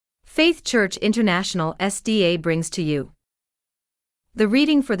Faith Church International SDA brings to you the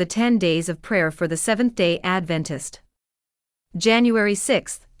reading for the 10 days of prayer for the Seventh-day Adventist. January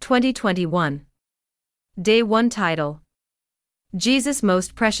 6, 2021. Day 1 title: Jesus'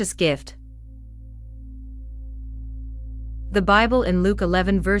 Most Precious Gift. The Bible in Luke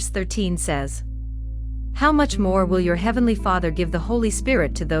 11 verse 13 says, "How much more will your heavenly Father give the Holy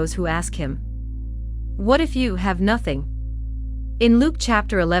Spirit to those who ask Him?" What if you have nothing? In Luke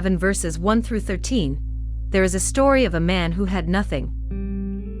chapter 11 verses 1 through 13, there is a story of a man who had nothing.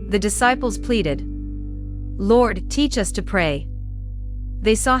 The disciples pleaded, "Lord, teach us to pray."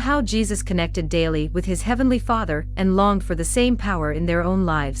 They saw how Jesus connected daily with His heavenly Father and longed for the same power in their own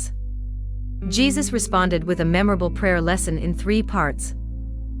lives. Jesus responded with a memorable prayer lesson in 3 parts.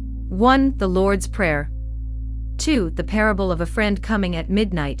 1. The Lord's Prayer. 2. The parable of a friend coming at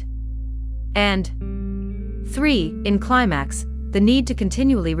midnight. And 3. In climax, the need to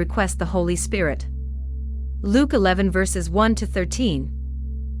continually request the Holy Spirit. Luke 11 verses 1 to 13.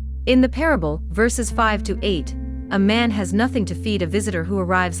 In the parable, verses 5 to 8, a man has nothing to feed a visitor who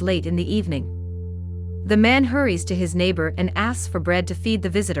arrives late in the evening. The man hurries to his neighbor and asks for bread to feed the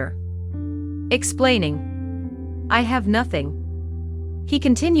visitor, explaining, "I have nothing." He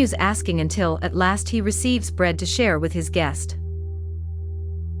continues asking until at last he receives bread to share with his guest.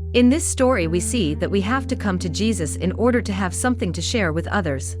 In this story we see that we have to come to Jesus in order to have something to share with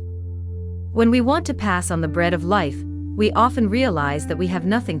others. When we want to pass on the bread of life, we often realize that we have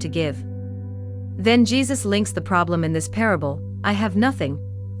nothing to give. Then Jesus links the problem in this parable, "I have nothing,"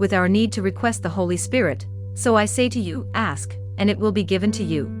 with our need to request the Holy Spirit. "So I say to you, ask, and it will be given to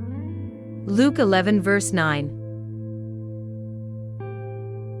you." Luke 11 verse 9.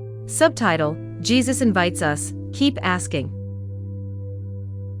 Subtitle: Jesus invites us, keep asking.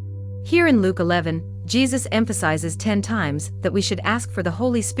 Here in Luke 11, Jesus emphasizes 10 times that we should ask for the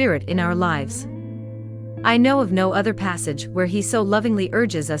Holy Spirit in our lives. I know of no other passage where He so lovingly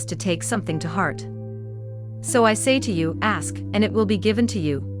urges us to take something to heart. "So I say to you, ask, and it will be given to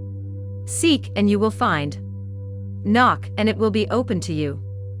you. Seek, and you will find. Knock, and it will be opened to you.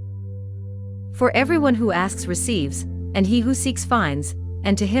 For everyone who asks receives, and he who seeks finds,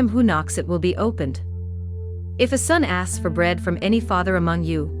 and to him who knocks it will be opened. If a son asks for bread from any father among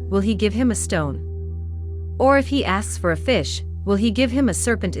you, will he give him a stone? Or if he asks for a fish, will he give him a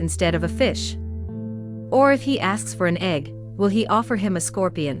serpent instead of a fish? Or if he asks for an egg, will he offer him a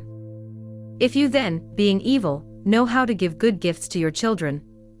scorpion? If you then, being evil, know how to give good gifts to your children,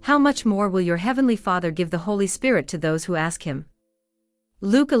 how much more will your heavenly Father give the Holy Spirit to those who ask Him?"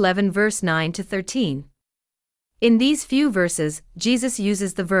 Luke 11 verse 9 to 13. In these few verses, Jesus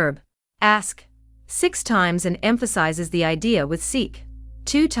uses the verb ask 6 times and emphasizes the idea with seek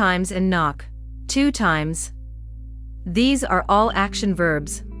 2 times and knock 2 times. These are all action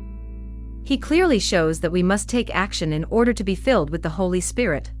verbs. He clearly shows that we must take action in order to be filled with the Holy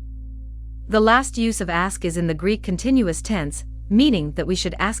Spirit. The last use of ask is in the Greek continuous tense, meaning that we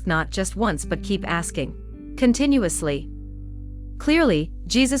should ask not just once but keep asking continuously. Clearly,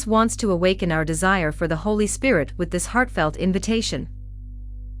 Jesus wants to awaken our desire for the Holy Spirit with this heartfelt invitation.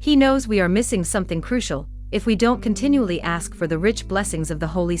 He knows we are missing something crucial if we don't continually ask for the rich blessings of the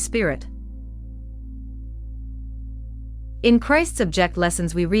Holy Spirit. In Christ's Object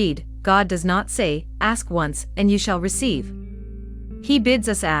Lessons we read, God does not say, "Ask once, and you shall receive." He bids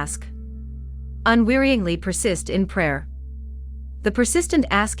us ask. Unwearyingly persist in prayer. The persistent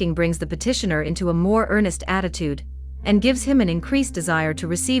asking brings the petitioner into a more earnest attitude, and gives him an increased desire to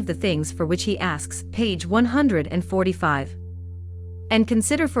receive the things for which he asks. Page 145. And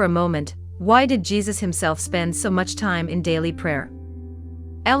consider for a moment, why did Jesus Himself spend so much time in daily prayer?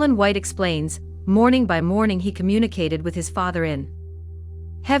 Ellen White explains, morning by morning He communicated with His Father in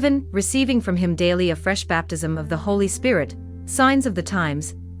heaven, receiving from Him daily a fresh baptism of the Holy Spirit. Signs of the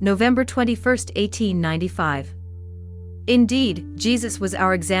Times, November 21, 1895. Indeed, Jesus was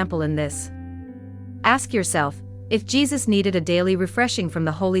our example in this. Ask yourself, if Jesus needed a daily refreshing from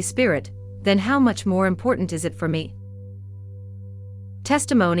the Holy Spirit, then how much more important is it for me?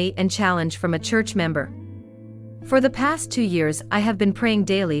 Testimony and challenge from a church member. For the past 2 years I have been praying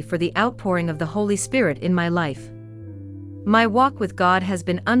daily for the outpouring of the Holy Spirit in my life. My walk with God has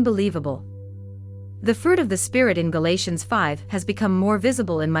been unbelievable. The fruit of the Spirit in Galatians 5 has become more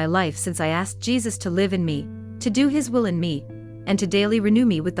visible in my life since I asked Jesus to live in me, to do His will in me, and to daily renew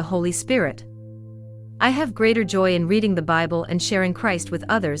me with the Holy Spirit. I have greater joy in reading the Bible and sharing Christ with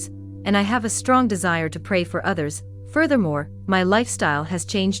others, and I have a strong desire to pray for others. Furthermore, my lifestyle has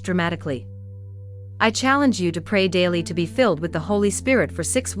changed dramatically. I challenge you to pray daily to be filled with the Holy Spirit for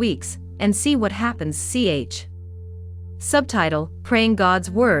 6 weeks, and see what happens. Subtitle: Praying God's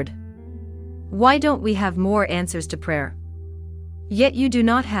Word. Why don't we have more answers to prayer? Yet you do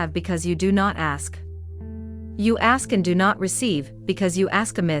not have because you do not ask. You ask and do not receive, because you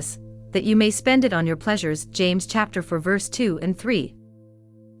ask amiss, that you may spend it on your pleasures. James chapter 4 verse 2 and 3.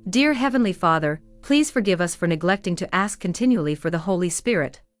 Dear Heavenly Father, please forgive us for neglecting to ask continually for the Holy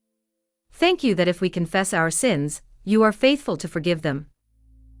Spirit. Thank you that if we confess our sins, you are faithful to forgive them.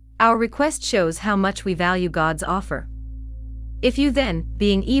 Our request shows how much we value God's offer. If you then,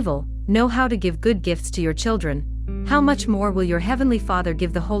 being evil, know how to give good gifts to your children, how much more will your Heavenly Father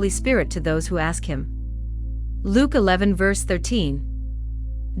give the Holy Spirit to those who ask Him? Luke 11 verse 13.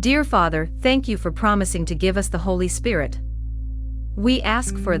 Dear Father, thank you for promising to give us the Holy Spirit. We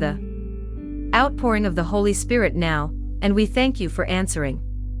ask for the outpouring of the Holy Spirit now, and we thank you for answering.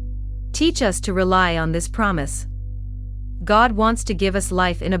 Teach us to rely on this promise. God wants to give us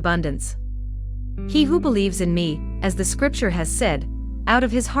life in abundance. He who believes in me, as the scripture has said, out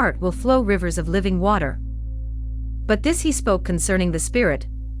of his heart will flow rivers of living water. But this he spoke concerning the Spirit,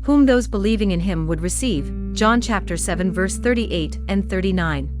 whom those believing in him would receive. John chapter 7 verse 38 and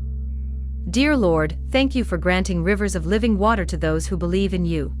 39. Dear Lord, thank you for granting rivers of living water to those who believe in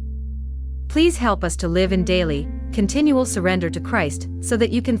you. Please help us to live in daily, continual surrender to Christ, so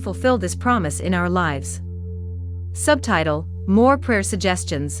that you can fulfill this promise in our lives. Subtitle: More Prayer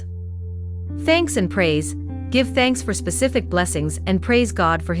Suggestions. Thanks and praise. Give thanks for specific blessings and praise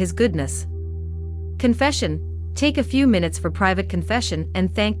God for His goodness. Confession. Take a few minutes for private confession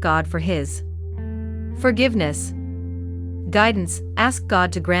and thank God for His forgiveness. Guidance. Ask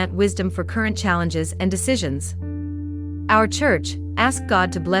God to grant wisdom for current challenges and decisions. Our church. Ask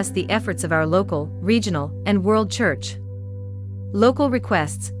God to bless the efforts of our local, regional, and world church. Local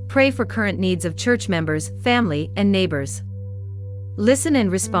requests. Pray for current needs of church members, family, and neighbors. Listen and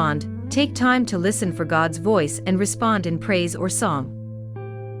respond. Take time to listen for God's voice and respond in praise or song.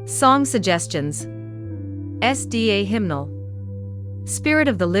 Song suggestions. SDA Hymnal. Spirit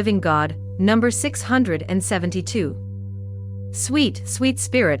of the Living God, number 672. Sweet, Sweet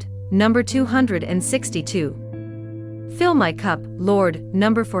Spirit, number 262. Fill My Cup, Lord,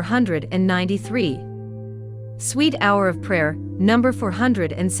 number 493. Sweet Hour of Prayer, number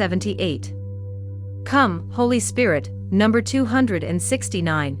 478. Come, Holy Spirit, number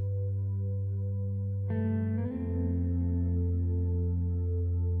 269.